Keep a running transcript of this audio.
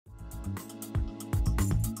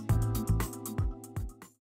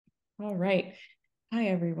All right. Hi,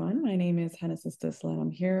 everyone. My name is Hannah Sistisla. I'm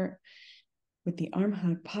here with the Arm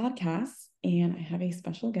Hug podcast, and I have a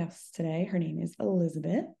special guest today. Her name is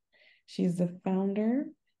Elizabeth. She's the founder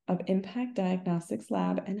of Impact Diagnostics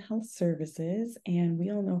Lab and Health Services, and we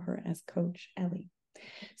all know her as Coach Ellie.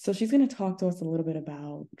 So she's going to talk to us a little bit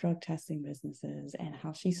about drug testing businesses and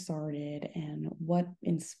how she started and what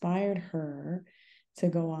inspired her to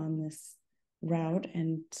go on this route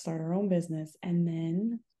and start her own business and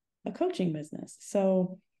then a coaching business.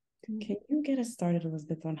 So can you get us started,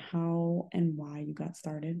 Elizabeth, on how and why you got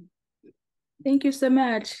started? Thank you so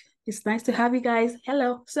much. It's nice to have you guys.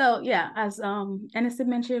 Hello. So yeah, as Anissa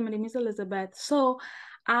mentioned, my name is Elizabeth. So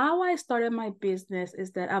how I started my business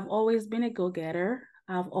is that I've always been a go-getter.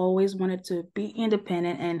 I've always wanted to be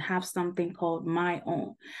independent and have something called my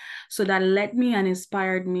own. So that led me and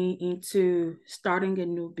inspired me into starting a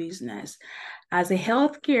new business. As a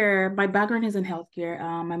healthcare, my background is in healthcare.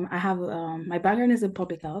 I have my background is in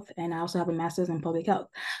public health, and I also have a master's in public health.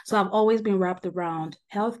 So I've always been wrapped around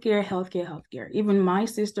healthcare, healthcare, healthcare. Even my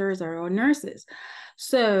sisters are all nurses.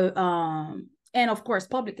 So, and of course,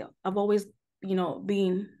 public health. I've always,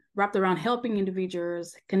 been wrapped around helping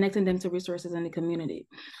individuals, connecting them to resources in the community.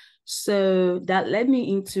 So that led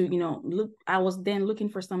me into, I was then looking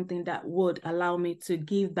for something that would allow me to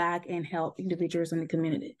give back and help individuals in the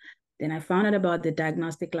community. Then I found out about the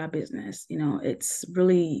diagnostic lab business. It's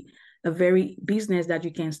really a very business that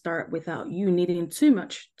you can start without you needing too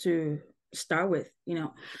much to start with.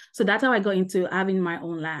 So that's how I got into having my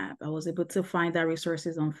own lab. I was able to find that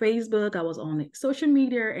resources on Facebook. I was on social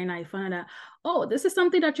media, and I found out, oh, this is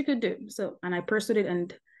something that you could do. So, and I pursued it,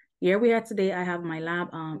 and here we are today. I have my lab,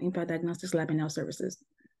 Impact Diagnostics Lab and Health Services.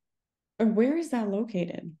 And where is that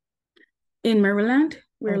located? In Maryland.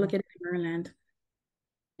 We're located in Maryland.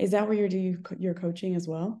 Is that where you're doing your coaching as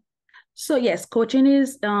well? So yes, coaching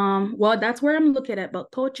is well, that's where I'm looking at,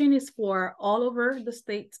 but coaching is for all over the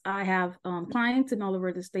states. I have clients in all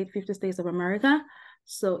over the state, 50 states of America.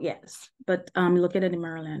 So yes, but I'm located in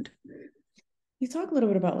Maryland. You talk a little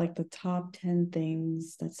bit about like the top 10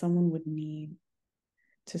 things that someone would need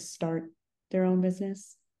to start their own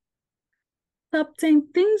business. Top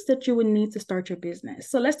 10 things that you would need to start your business.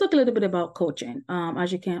 So let's talk a little bit about coaching.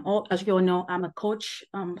 As you all know, I'm a coach,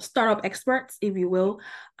 startup expert, if you will.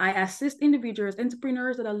 I assist individuals,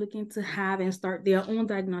 entrepreneurs that are looking to have and start their own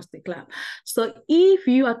diagnostic lab. So if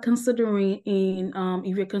you are considering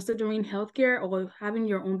if you're considering healthcare or having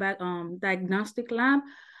your own diagnostic lab,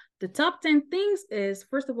 the top 10 things is,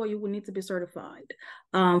 first of all, you will need to be certified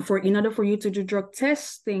in order for you to do drug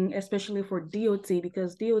testing, especially for DOT,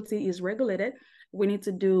 because DOT is regulated. We need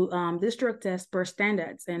to do this drug test per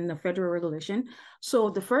standards and the federal regulation.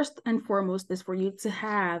 So the first and foremost is for you to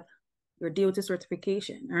have your DOT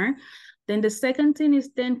certification, all right? Then the second thing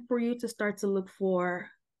is then for you to start to look for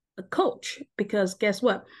a coach, because guess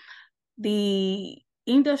what? The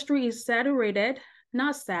industry is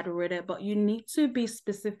not saturated, but you need to be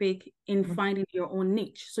specific in finding your own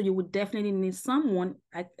niche. So you would definitely need someone,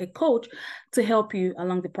 a coach, to help you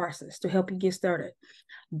along the process, to help you get started.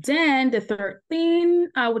 Then the third thing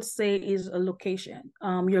I would say is a location.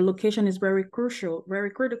 Your location is very crucial, very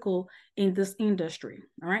critical in this industry.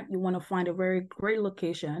 All right. You want to find a very great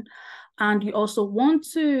location. And you also want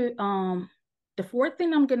to, the fourth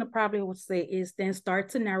thing I'm going to probably would say is then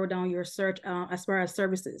start to narrow down your search as far as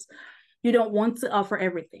services. You don't want to offer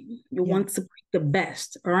everything. You want to pick the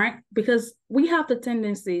best, all right? Because we have the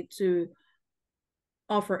tendency to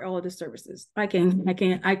offer all the services. I can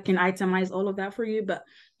itemize all of that for you, but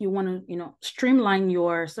you want to, streamline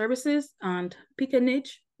your services and pick a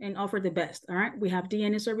niche and offer the best, all right? We have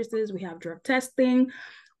DNA services, we have drug testing,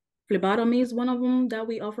 phlebotomy is one of them that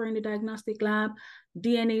we offer in the diagnostic lab.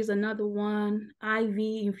 DNA is another one, IV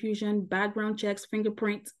infusion, background checks,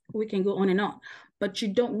 fingerprints, we can go on and on. But you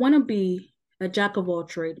don't want to be a jack of all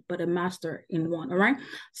trade, but a master in one, all right?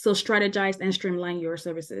 So strategize and streamline your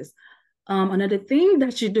services. Another thing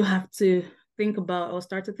that you do have to think about or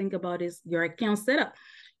start to think about is your account setup.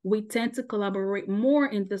 We tend to collaborate more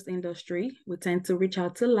in this industry. We tend to reach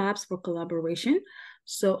out to labs for collaboration.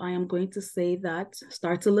 So I am going to say that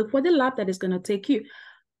start to look for the lab that is going to take you.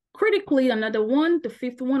 Critically, another one, the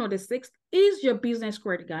fifth one or the sixth is your business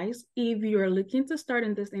credit, guys. If you're looking to start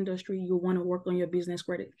in this industry, you want to work on your business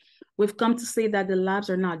credit. We've come to say that the labs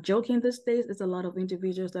are not joking these days. It's a lot of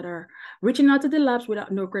individuals that are reaching out to the labs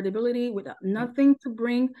without no credibility, without nothing to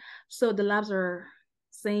bring. So the labs are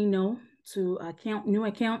saying no to new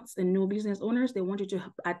accounts and new business owners. They want you to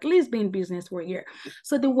at least be in business for a year.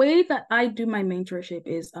 So the way that I do my mentorship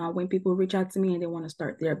is when people reach out to me and they want to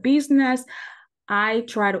start their business,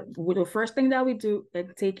 the first thing that we do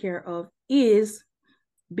and take care of is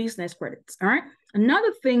business credits. All right.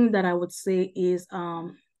 Another thing that I would say is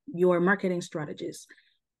your marketing strategies.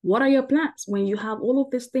 What are your plans when you have all of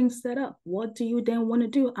these things set up? What do you then want to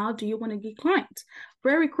do? How do you want to get clients?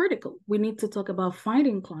 Very critical. We need to talk about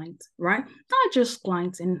finding clients, right? Not just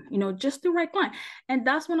clients and, just the right client. And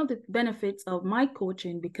that's one of the benefits of my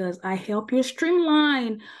coaching, because I help you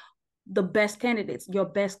streamline the best candidates, your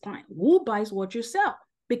best client, who buys what you sell.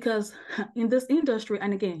 Because in this industry,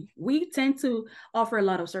 and again, we tend to offer a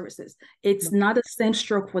lot of services. It's not the same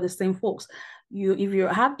stroke for the same folks. If you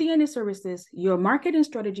have DNA services, your marketing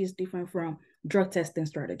strategy is different from drug testing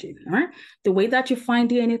strategy. All right. The way that you find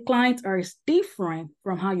DNA clients is different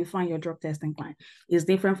from how you find your drug testing client. It's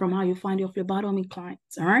different from how you find your phlebotomy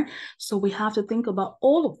clients. All right. So we have to think about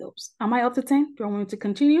all of those. Am I up to 10? Do I want to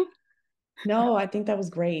continue? No, I think that was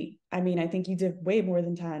great. I mean, I think you did way more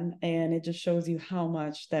than 10, and it just shows you how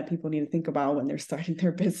much that people need to think about when they're starting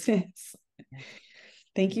their business.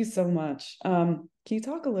 Thank you so much. Can you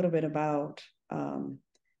talk a little bit about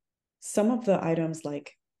some of the items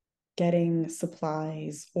like getting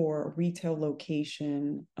supplies or retail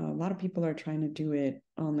location? A lot of people are trying to do it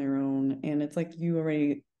on their own, and it's like you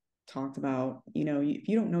already talked about, if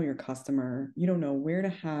you don't know your customer, you don't know where to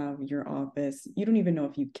have your office, you don't even know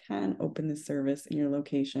if you can open the service in your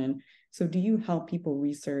location. So do you help people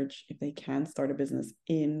research if they can start a business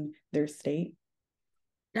in their state?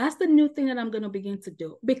 That's the new thing that I'm going to begin to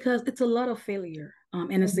do, because it's a lot of failure.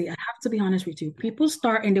 And I have to be honest with you. People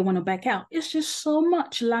start and they want to back out. It's just so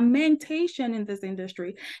much lamentation in this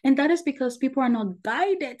industry. And that is because people are not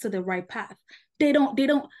guided to the right path.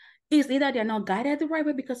 It's either they're not guided the right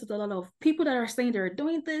way because there's a lot of people that are saying they're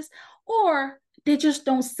doing this, or they just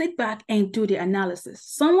don't sit back and do the analysis.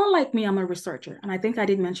 Someone like me, I'm a researcher, and I think I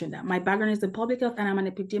did mention that. My background is in public health, and I'm an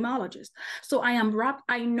epidemiologist. So I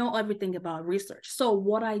know everything about research. So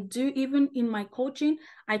what I do, even in my coaching,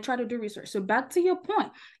 I try to do research. So back to your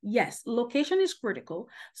point, yes, location is critical.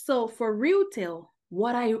 So for retail,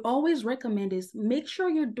 what I always recommend is make sure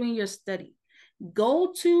you're doing your study.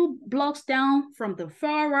 Go 2 blocks down from the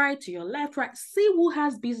far right to your left, right. See who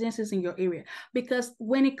has businesses in your area. Because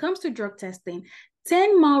when it comes to drug testing,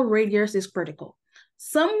 10-mile radius is critical.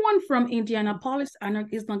 Someone from Indianapolis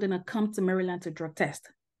is not going to come to Maryland to drug test.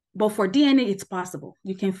 But for DNA, it's possible.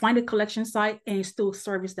 You can find a collection site and still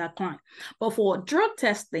service that client. But for drug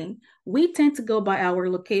testing, we tend to go by our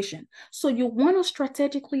location. So you want to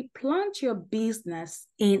strategically plant your business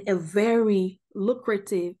in a very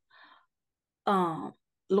lucrative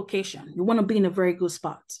location. You want to be in a very good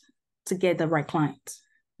spot to get the right clients.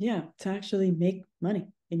 Yeah, to actually make money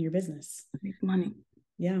in your business. Make money.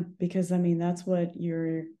 Yeah, because I mean, that's what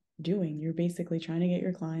you're doing. You're basically trying to get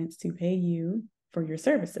your clients to pay you for your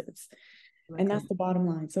services. Okay. And that's the bottom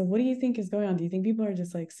line. So what do you think is going on? Do you think people are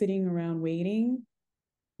just like sitting around waiting?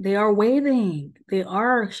 They are waiting. They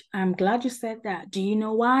are. I'm glad you said that. Do you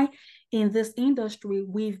know why? In this industry,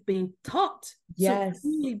 we've been taught to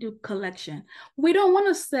only do collection. We don't want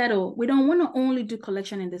to settle. We don't want to only do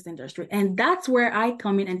collection in this industry. And that's where I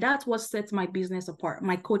come in. And that's what sets my business apart,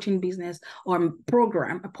 my coaching business or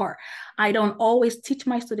program apart. I don't always teach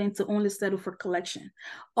my students to only settle for collection.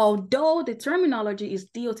 Although the terminology is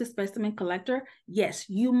DOT specimen collector, yes,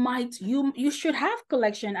 you should have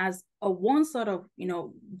collection as a one sort of,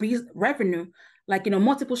 revenue, like,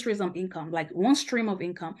 multiple streams of income, like one stream of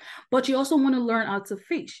income, but you also want to learn how to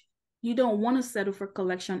fish. You don't want to settle for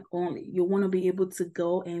collection only. You want to be able to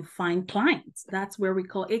go and find clients. That's where we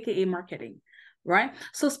call AKA marketing, right?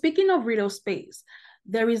 So speaking of retail space,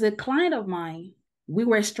 there is a client of mine. We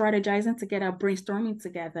were strategizing together, brainstorming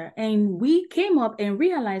together, and we came up and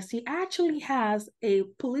realized he actually has a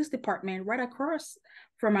police department right across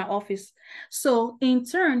from our office. So in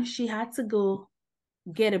turn, she had to go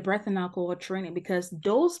get a breath and alcohol training, because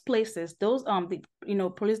those places,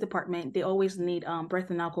 police department, they always need breath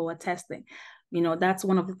and alcohol testing. That's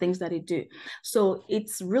one of the things that they do. So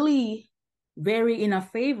it's really very in our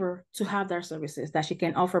favor to have their services, that she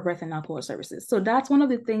can offer breath and alcohol services. So that's one of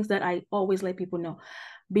the things that I always let people know.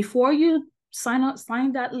 Before you sign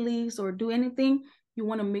that lease or do anything, you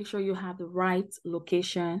want to make sure you have the right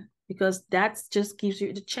location, because that just gives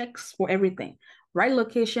you the checks for everything. Right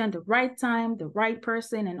location, the right time, the right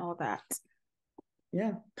person, and all that.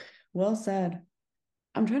 Yeah, well said.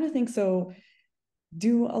 I'm trying to think. So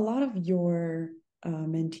do a lot of your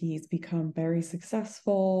mentees become very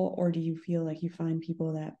successful, or do you feel like you find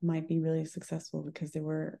people that might be really successful because they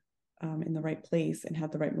were in the right place and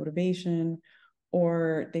had the right motivation,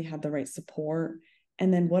 or they had the right support?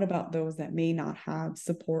 And then what about those that may not have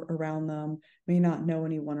support around them, may not know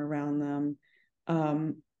anyone around them?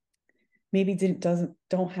 maybe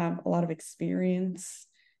don't have a lot of experience.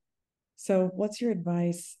 So what's your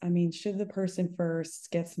advice? I mean, should the person first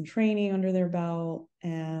get some training under their belt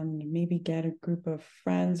and maybe get a group of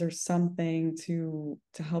friends or something to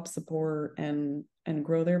help support and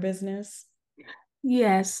grow their business?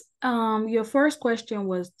 Yes. Your first question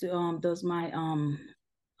was, does my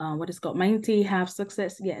what is called mentee have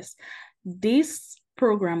success? Yes. This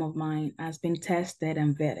program of mine has been tested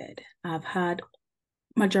and vetted. I've had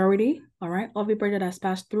majority, all right, of everybody that has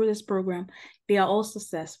passed through this program, they are all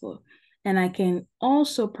successful. And I can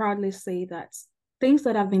also proudly say that things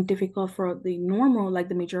that have been difficult for the normal, like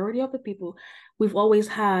the majority of the people, we've always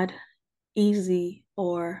had easy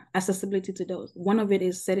or accessibility to those. One of it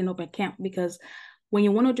is setting up an account, because when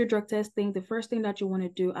you want to do drug testing, the first thing that you want to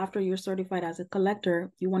do after you're certified as a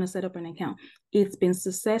collector, you want to set up an account. It's been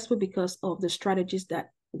successful because of the strategies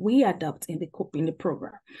that we adopt in the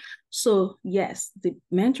program. So yes, the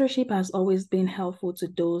mentorship has always been helpful to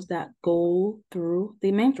those that go through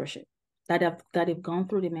the mentorship, that have gone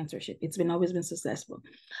through the mentorship. It's been always been successful.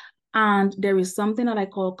 And there is something that I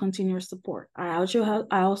call continuous support. I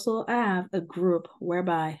also have a group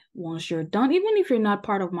whereby once you're done, even if you're not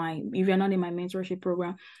if you're not in my mentorship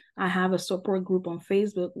program, I have a support group on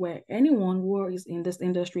Facebook where anyone who is in this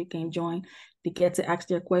industry can join. They get to ask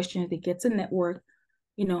their questions, they get to network,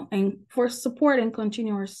 and for support and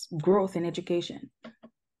continuous growth in education.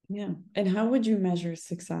 Yeah. And how would you measure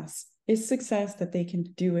success? Is success that they can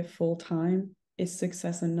do it full time? Is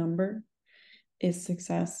success a number? Is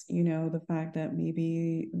success, the fact that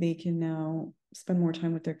maybe they can now spend more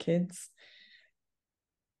time with their kids?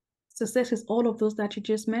 Success is all of those that you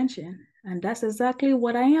just mentioned. And that's exactly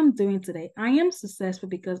what I am doing today. I am successful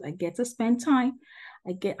because I get to spend time.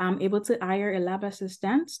 I'm able to hire a lab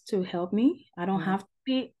assistant to help me. I don't have to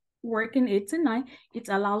be working 8 to 9. It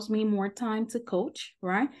allows me more time to coach,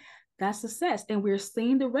 right? That's success. And we're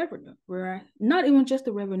seeing the revenue. We're not even just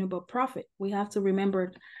the revenue, but profit. We have to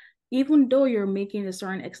remember, even though you're making a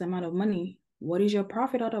certain X amount of money, what is your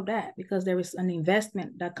profit out of that? Because there is an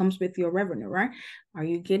investment that comes with your revenue, right? Are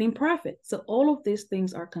you getting profit? So all of these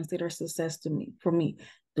things are considered success for me.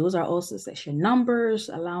 Those are all success. Your numbers,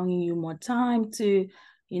 allowing you more time to,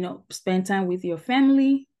 spend time with your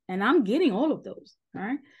family. And I'm getting all of those, all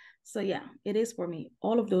right? So yeah, it is for me.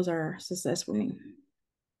 All of those are success for me.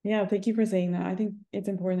 Yeah, thank you for saying that. I think it's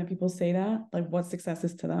important that people say that, like what success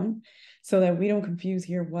is to them, so that we don't confuse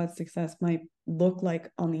here what success might look like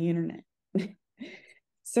on the internet.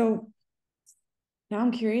 So now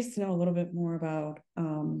I'm curious to know a little bit more about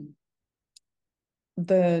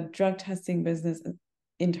the drug testing business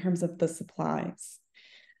in terms of the supplies.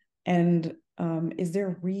 And is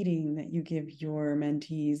there reading that you give your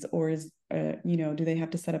mentees, or do they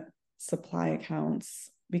have to set up supply accounts?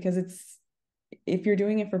 Because if you're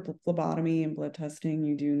doing it for phlebotomy and blood testing,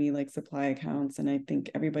 you do need like supply accounts. And I think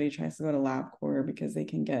everybody tries to go to LabCorp because they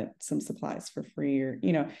can get some supplies for free, or,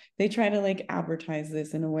 they try to like advertise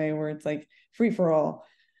this in a way where it's like free for all.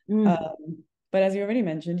 But as you already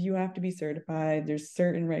mentioned, you have to be certified. There's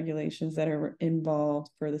certain regulations that are involved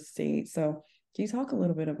for the state. So can you talk a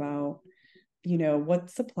little bit about, what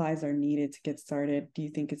supplies are needed to get started? Do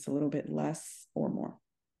you think it's a little bit less or more?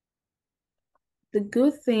 The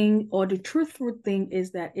good thing, or the truthful thing,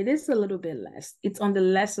 is that it is a little bit less. It's on the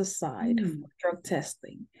lesser side for drug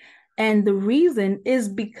testing. And the reason is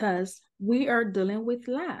because we are dealing with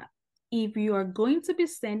lab. If you are going to be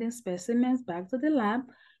sending specimens back to the lab,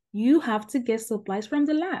 you have to get supplies from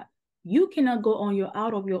the lab. You cannot go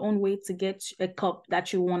out of your own way to get a cup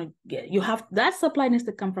that you want to get. That supply needs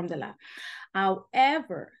to come from the lab.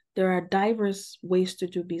 However, there are diverse ways to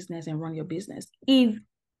do business and run your business. If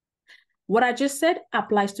what I just said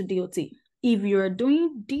applies to DOT. If you're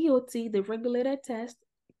doing DOT, the regulated test,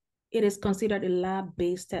 it is considered a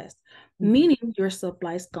lab-based test, meaning your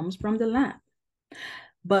supplies comes from the lab.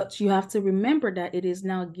 But you have to remember that it is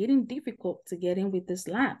now getting difficult to get in with these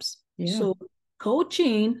labs. Yeah. So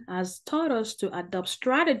coaching has taught us to adopt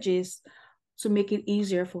strategies to make it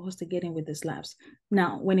easier for us to get in with these labs.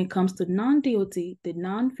 Now, when it comes to non-DOT, the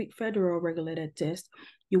non-federal regulated test,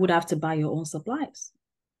 you would have to buy your own supplies.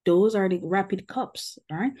 Those are the rapid cups,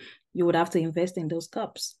 all right? You would have to invest in those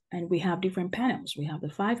cups. And we have different panels. We have the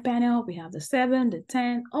 5 panel, we have the 7, the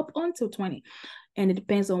 10, up until 20. And it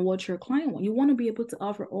depends on what your client wants. You want to be able to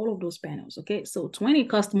offer all of those panels, okay? So 20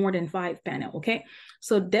 costs more than 5 panel, okay?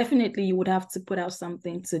 So definitely you would have to put out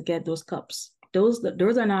something to get those cups. Those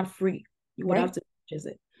are not free. You would have to purchase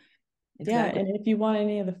it. Exactly. Yeah, and if you want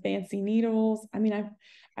any of the fancy needles, I mean,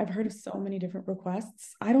 I've heard of so many different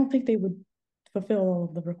requests. I don't think they would fulfill all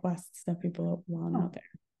of the requests that people want out there.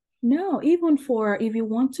 No, even for if you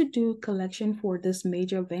want to do collection for this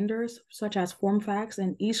major vendors such as FormFax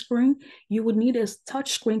and eScreen, you would need a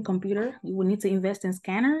touch screen computer. You would need to invest in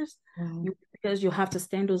scanners. Wow. Because you have to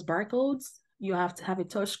scan those barcodes. You have to have a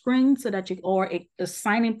touch screen so that you or a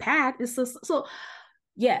signing pad. So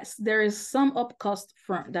yes, there is some up cost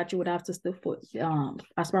front that you would have to still put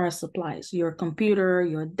as far as supplies, your computer,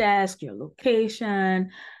 your desk, your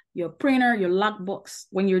location, your printer, your lockbox.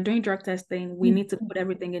 When you're doing drug testing, we need to put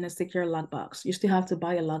everything in a secure lockbox. You still have to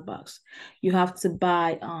buy a lockbox. You have to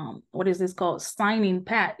buy what is this called? Signing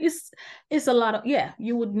pad. It's a lot of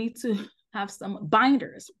you would need to have some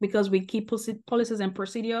binders because we keep policies and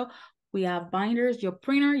procedure. We have binders, your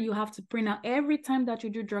printer, you have to print out every time that you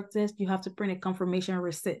do drug test, you have to print a confirmation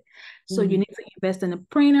receipt. So you need to invest in a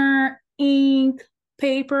printer, ink,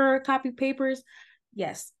 paper, copy papers.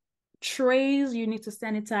 Yes. Trays, you need to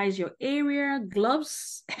sanitize your area,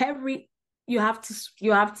 gloves, you have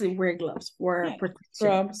to wear gloves for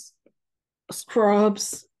protection.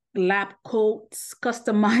 Scrubs, lab coats,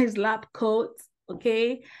 customized lab coats.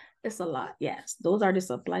 Okay. It's a lot. Yes. Those are the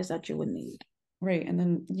supplies that you would need. Right. And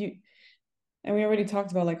then and we already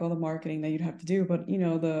talked about like all the marketing that you'd have to do, but you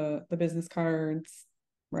know, the business cards,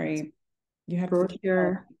 right? You have to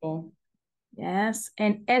brochure. people. Yes.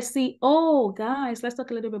 And SEO, guys, let's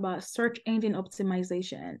talk a little bit about search engine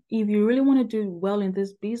optimization. If you really want to do well in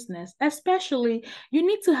this business, especially, you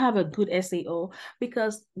need to have a good SEO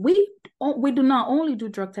because we do not only do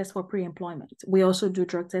drug tests for pre-employment, we also do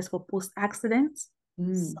drug tests for post-accidents.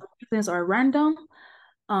 Some things are random.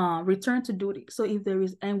 Return to duty. So if there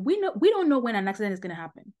is, and we don't know when an accident is going to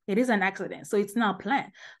happen. It is an accident, so it's not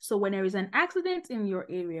planned. So when there is an accident in your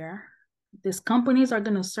area, these companies are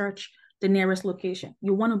going to search the nearest location.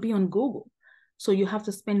 You want to be on Google, so you have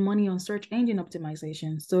to spend money on search engine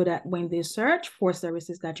optimization so that when they search for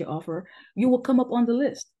services that you offer, you will come up on the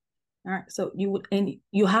list. All right, so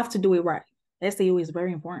you have to do it right. SEO is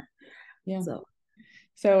very important. Yeah.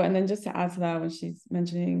 So, and then just to add to that, when she's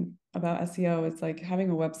mentioning about SEO, it's like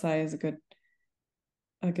having a website is a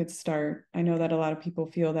good start. I know that a lot of people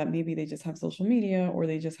feel that maybe they just have social media or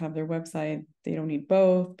they just have their website. They don't need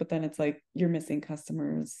both, but then it's like you're missing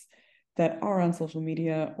customers that are on social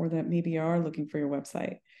media or that maybe are looking for your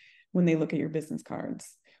website when they look at your business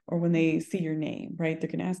cards or when they see your name, right? They're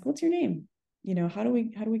going to ask, what's your name? You know, how do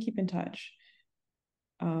we keep in touch?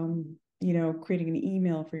 You know, creating an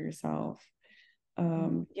email for yourself.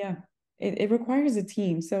 It requires a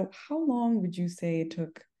team. So how long would you say it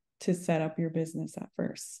took to set up your business at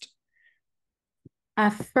first? At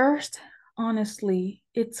first, honestly,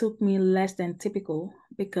 it took me less than typical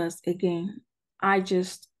because again, I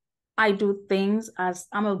do things as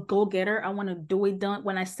I'm a go-getter. I want to do it done.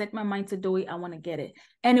 When I set my mind to do it, I want to get it.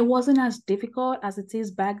 And it wasn't as difficult as it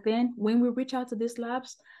is back then. When we reach out to these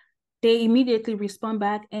labs, they immediately respond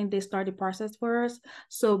back and they start the process for us.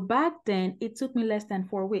 So back then, it took me less than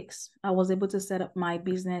 4 weeks. I was able to set up my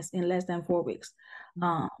business in less than 4 weeks.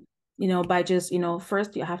 You know, by just,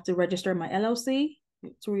 first you have to register my LLC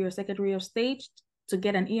through your Secretary of State. To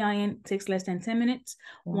get an EIN takes less than 10 minutes.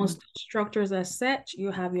 Once the structures are set, you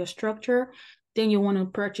have your structure. Then you want to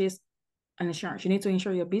purchase an insurance. You need to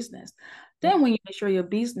insure your business. Then when you insure your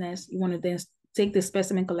business, you want to then take the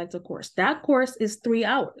specimen collector course. That course is 3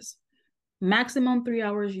 hours. Maximum 3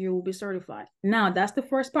 hours, you will be certified. Now, that's the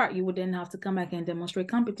first part. You would then have to come back and demonstrate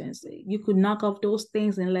competency. You could knock off those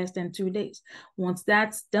things in less than 2 days. Once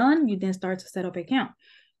that's done, you then start to set up account.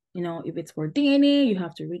 You know, if it's for DNA, you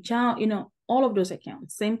have to reach out, all of those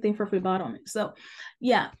accounts. Same thing for phlebotomy. So,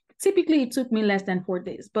 yeah, typically it took me less than 4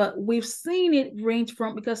 days, but we've seen it range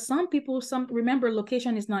from, because remember,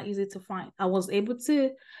 location is not easy to find. I was able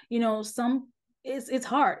to, it's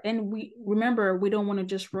hard. And we don't want to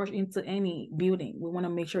just rush into any building. We want to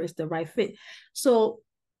make sure it's the right fit. So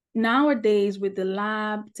nowadays, with the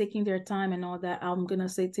lab taking their time and all that, I'm going to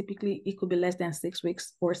say typically it could be less than 6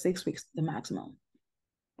 weeks or 6 weeks, the maximum.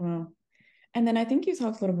 Wow. And then I think you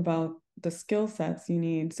talked a little bit about the skill sets you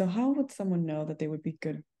need. So how would someone know that they would be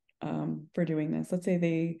good for doing this? Let's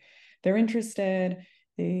say they're interested,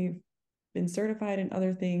 they've been certified in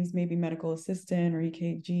other things, maybe medical assistant or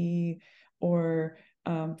EKG or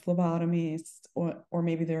phlebotomist, or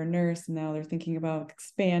maybe they're a nurse and now they're thinking about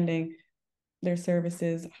expanding their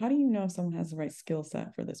services. How do you know if someone has the right skill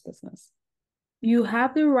set for this business? You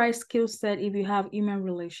have the right skill set if you have human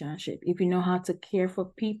relationship, if you know how to care for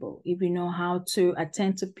people, if you know how to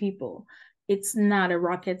attend to people. It's not a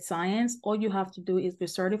rocket science. All you have to do is be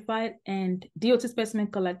certified, and DOT specimen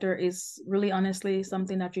collector is really honestly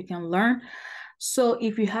something that you can learn. So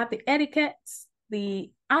if you have the etiquette,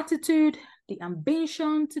 the attitude, the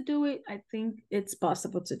ambition to do it, I think it's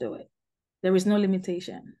possible to do it. There is no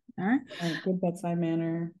limitation. All right. Right. Good bedside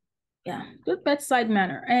manner. Yeah, good bedside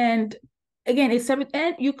manner. And again, it's every,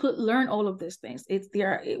 and you could learn all of these things. It's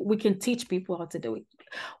there. We can teach people how to do it.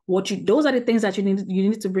 Those are the things that you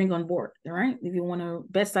need to bring on board. All right. If you want a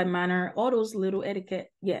bedside manner, all those little etiquette,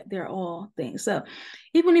 yeah, they're all things. So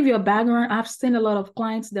even if your background, I've seen a lot of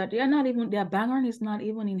clients that their background is not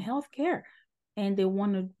even in healthcare and they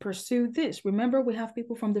want to pursue this. Remember, we have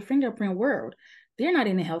people from the fingerprint world. They're not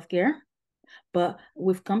in the healthcare, but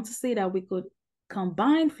we've come to see that we could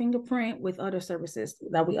combine fingerprint with other services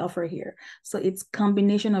that we offer here. So it's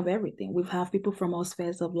combination of everything. We have people from all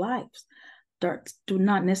spheres of lives that do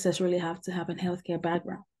not necessarily have to have a healthcare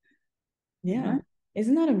background. Yeah.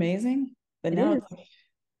 Isn't that amazing? But now it's like,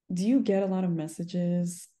 do you get a lot of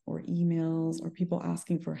messages or emails or people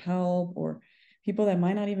asking for help or people that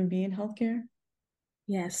might not even be in healthcare?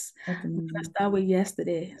 Yes. That's amazing. I started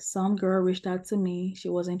yesterday. Some girl reached out to me. She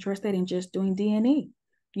was interested in just doing DNA.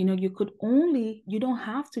 You know, you don't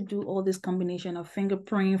have to do all this combination of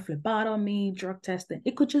fingerprint, phlebotomy, drug testing.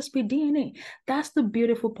 It could just be DNA. That's the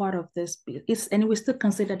beautiful part of this. And we still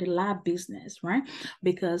consider the lab business, right?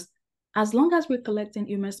 Because as long as we're collecting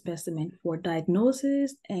human specimen for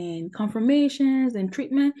diagnosis and confirmations and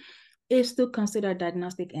treatment, it's still considered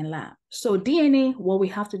diagnostic and lab. So DNA, what we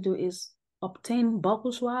have to do is obtain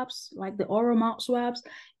buccal swabs, like the oral mouth swabs,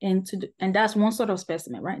 and that's one sort of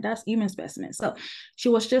specimen, right? That's human specimen. So she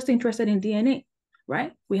was just interested in DNA,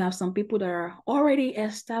 right? We have some people that are already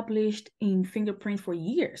established in fingerprint for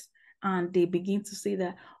years, and they begin to see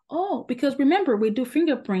that, oh, because remember, we do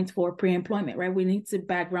fingerprint for pre-employment, right? We need to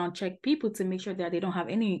background check people to make sure that they don't have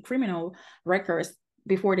any criminal records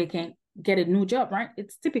before they can get a new job, right?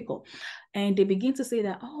 It's typical. And they begin to say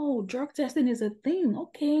that, oh, drug testing is a thing.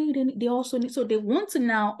 Okay, then they also need, so they want to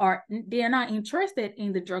now, or they are not interested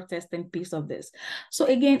in the drug testing piece of this. So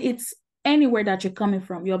again, it's anywhere that you're coming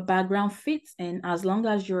from, your background fits in as long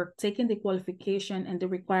as you're taking the qualification and the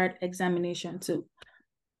required examination to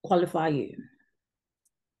qualify you.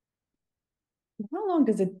 How long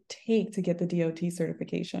does it take to get the DOT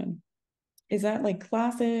certification? Is that like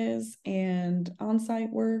classes and on-site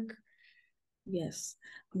work? Yes,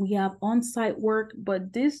 we have on-site work,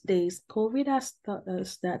 but these days, COVID has taught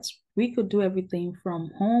us that we could do everything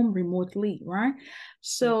from home remotely, right?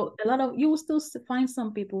 So you will still find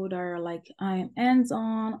some people that are like, I am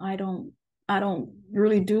hands-on. I don't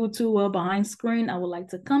really do too well behind screen. I would like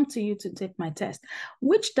to come to you to take my test,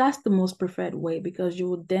 which that's the most preferred way because you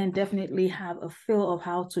would then definitely have a feel of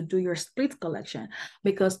how to do your split collection.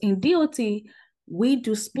 Because in DOT, we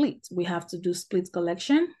do split. We have to do split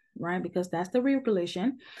collection, right? Because that's the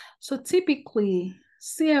regulation. So typically,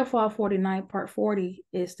 CFR 49 Part 40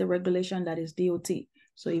 is the regulation that is DOT.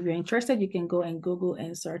 So if you're interested, you can go and Google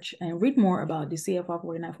and search and read more about the CFR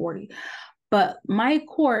 4940. But my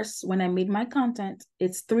course, when I made my content,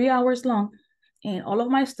 it's 3 hours long. And all of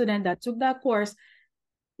my students that took that course,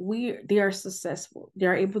 they are successful. They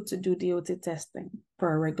are able to do DOT testing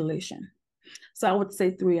for a regulation. So I would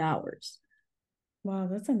say 3 hours. Wow,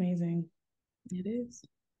 that's amazing. It is.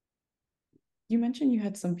 You mentioned you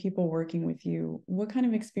had some people working with you. What kind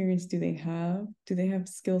of experience do they have? Do they have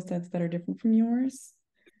skill sets that are different from yours?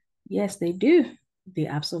 Yes, they do. They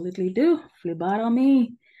absolutely do.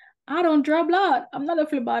 Phlebotomy. I don't draw blood. I'm not a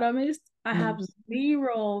phlebotomist. I have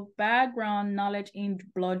zero background knowledge in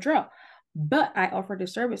blood draw, but I offer the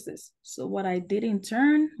services. So what I did in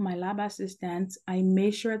turn, my lab assistants, I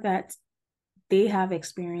made sure that they have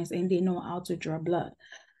experience and they know how to draw blood.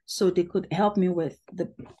 So they could help me with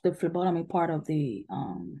the phlebotomy part of the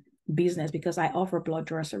business because I offer blood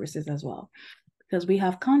draw services as well. Because we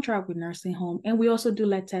have contract with nursing home and we also do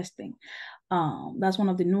lead testing. That's one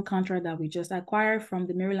of the new contract that we just acquired from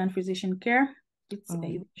the Maryland Physician Care. It's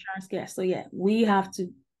insurance care. So yeah, we have to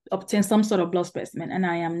obtain some sort of blood specimen and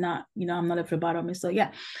I am not, I'm not a phlebotomist. So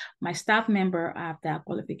yeah, my staff member have that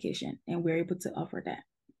qualification and we're able to offer that.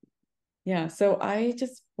 Yeah, so I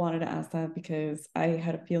just wanted to ask that because I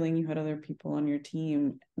had a feeling you had other people on your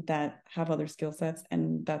team that have other skill sets,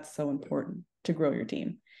 and that's so important to grow your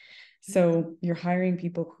team. So you're hiring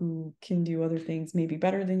people who can do other things maybe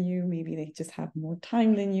better than you, maybe they just have more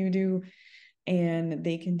time than you do, and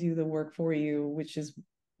they can do the work for you, which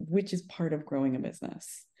is part of growing a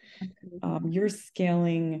business. You're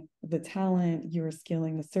scaling the talent, you're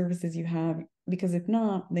scaling the services you have, because if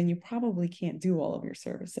not, then you probably can't do all of your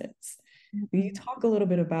services. Will you talk a little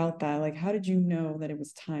bit about that? Like, how did you know that it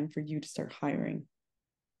was time for you to start hiring?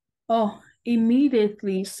 Oh,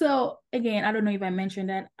 immediately. So again, I don't know if I mentioned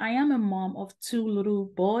that I am a mom of two little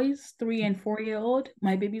boys, 3 and 4 year old.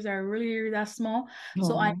 My babies are really that small.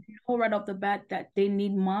 So I Oh, know right off the bat that they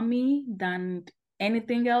need mommy than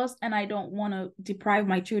anything else. And I don't want to deprive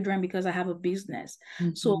my children because I have a business.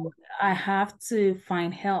 So mhm. I have to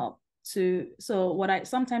find help to, so what I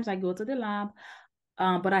sometimes I go to the lab,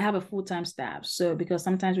 but I have a full-time staff. So because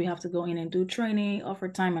sometimes we have to go in and do training, offer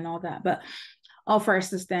time and all that. But offer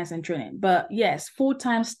assistance and training. But yes,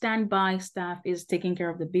 full-time standby staff is taking care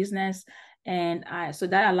of the business. And so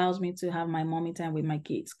that allows me to have my mommy time with my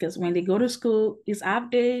kids. Because when they go to school, it's half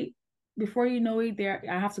day. Before you know it,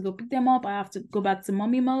 I have to go pick them up. I have to go back to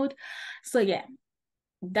mommy mode. So yeah,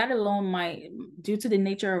 that alone might, due to the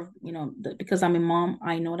nature of, because I'm a mom,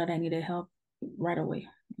 I know that I needed help right away.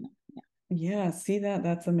 Yeah, see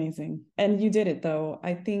that's amazing. And you did it though.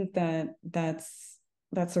 I think that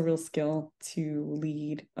that's a real skill to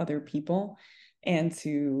lead other people and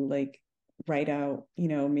to like write out,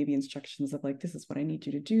 maybe instructions of like this is what I need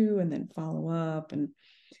you to do and then follow up. And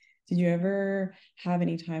did you ever have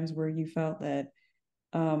any times where you felt that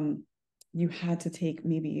um you had to take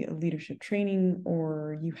maybe a leadership training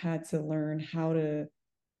or you had to learn how to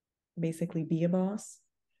basically be a boss?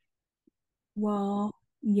 Well,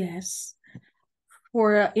 yes.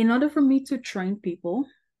 For in order for me to train people,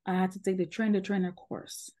 I had to take the train the trainer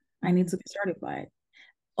course. I need Mhm. to be certified.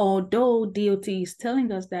 Although DOT is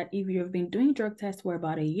telling us that if you've been doing drug tests for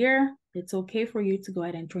about a year, it's okay for you to go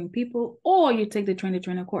ahead and train people, or you take the train the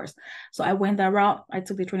trainer course. So I went that route. I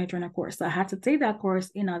took the train the trainer course. So I had to take that course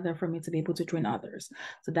in order for me to be able to train others.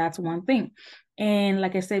 So that's one thing. And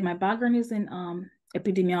like I said, my background is in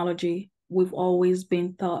epidemiology. We've always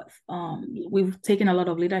been taught, we've taken a lot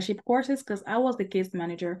of leadership courses because I was the case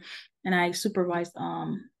manager and I supervised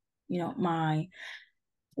my,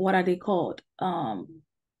 what are they called?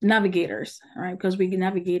 Navigators, right? Because we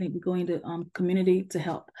navigating, we go into community to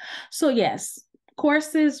help. So yes,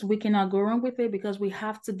 courses, we cannot go wrong with it because we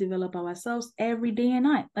have to develop ourselves every day and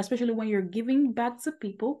night, especially when you're giving back to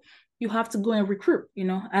people. You have to go and recruit,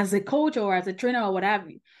 as a coach or as a trainer or whatever.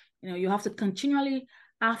 You have to continually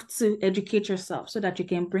have to educate yourself so that you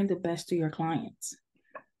can bring the best to your clients.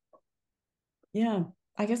 Yeah.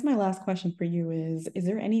 I guess my last question for you is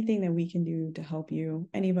there anything that we can do to help you?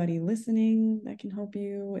 Anybody listening that can help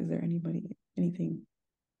you? Is there anything?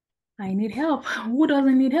 I need help. Who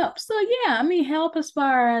doesn't need help? So yeah, I mean help as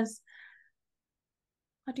far as,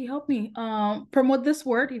 how do you help me? Promote this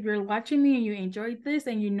word. If you're watching me and you enjoyed this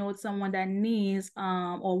and you know someone that needs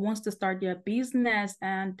or wants to start their business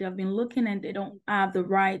and they've been looking and they don't have the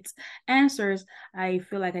right answers, I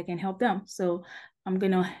feel like I can help them. So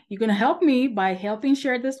you're gonna help me by helping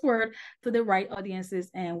share this word to the right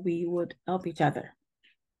audiences and we would help each other.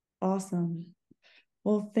 Awesome.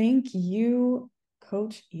 Well, thank you,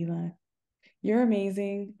 Coach Eli. You're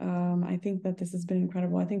amazing. I think that this has been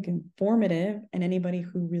incredible. I think informative, and anybody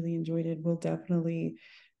who really enjoyed it will definitely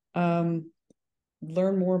um,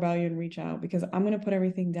 learn more about you and reach out because I'm going to put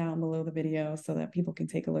everything down below the video so that people can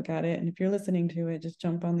take a look at it. And if you're listening to it, just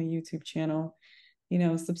jump on the YouTube channel,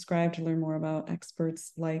 subscribe to learn more about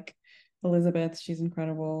experts like Elizabeth. She's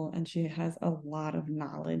incredible and she has a lot of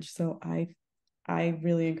knowledge. So I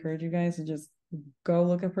really encourage you guys to just go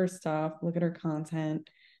look up her stuff, look at her content.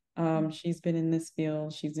 She's been in this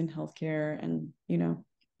field, she's in healthcare, and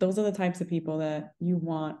those are the types of people that you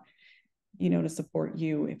want, to support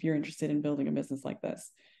you if you're interested in building a business like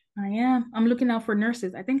this. I am. I'm looking out for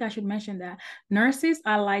nurses. I think I should mention that. Nurses,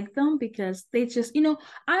 I like them because they just,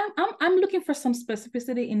 I'm looking for some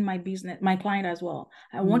specificity in my business, my client as well.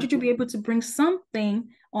 I want you to be able to bring something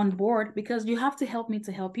on board because you have to help me to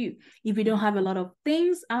help you. If you don't have a lot of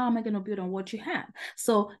things, how am I going to build on what you have?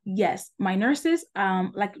 So yes, my nurses,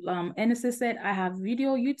 like NSA said, I have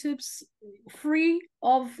video YouTube's free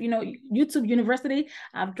of, YouTube University.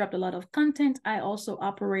 I've dropped a lot of content. I also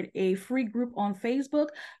operate a free group on Facebook.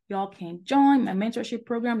 Y'all can join my mentorship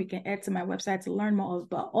program. You can add to my website to learn more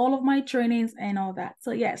about all of my trainings and all that.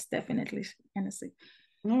 So yes, definitely, Hennessy.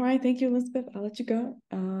 All right, thank you, Elizabeth. I'll let you go.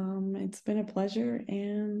 It's been a pleasure,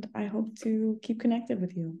 and I hope to keep connected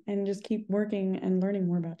with you and just keep working and learning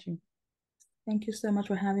more about you. Thank you so much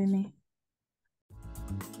for having me.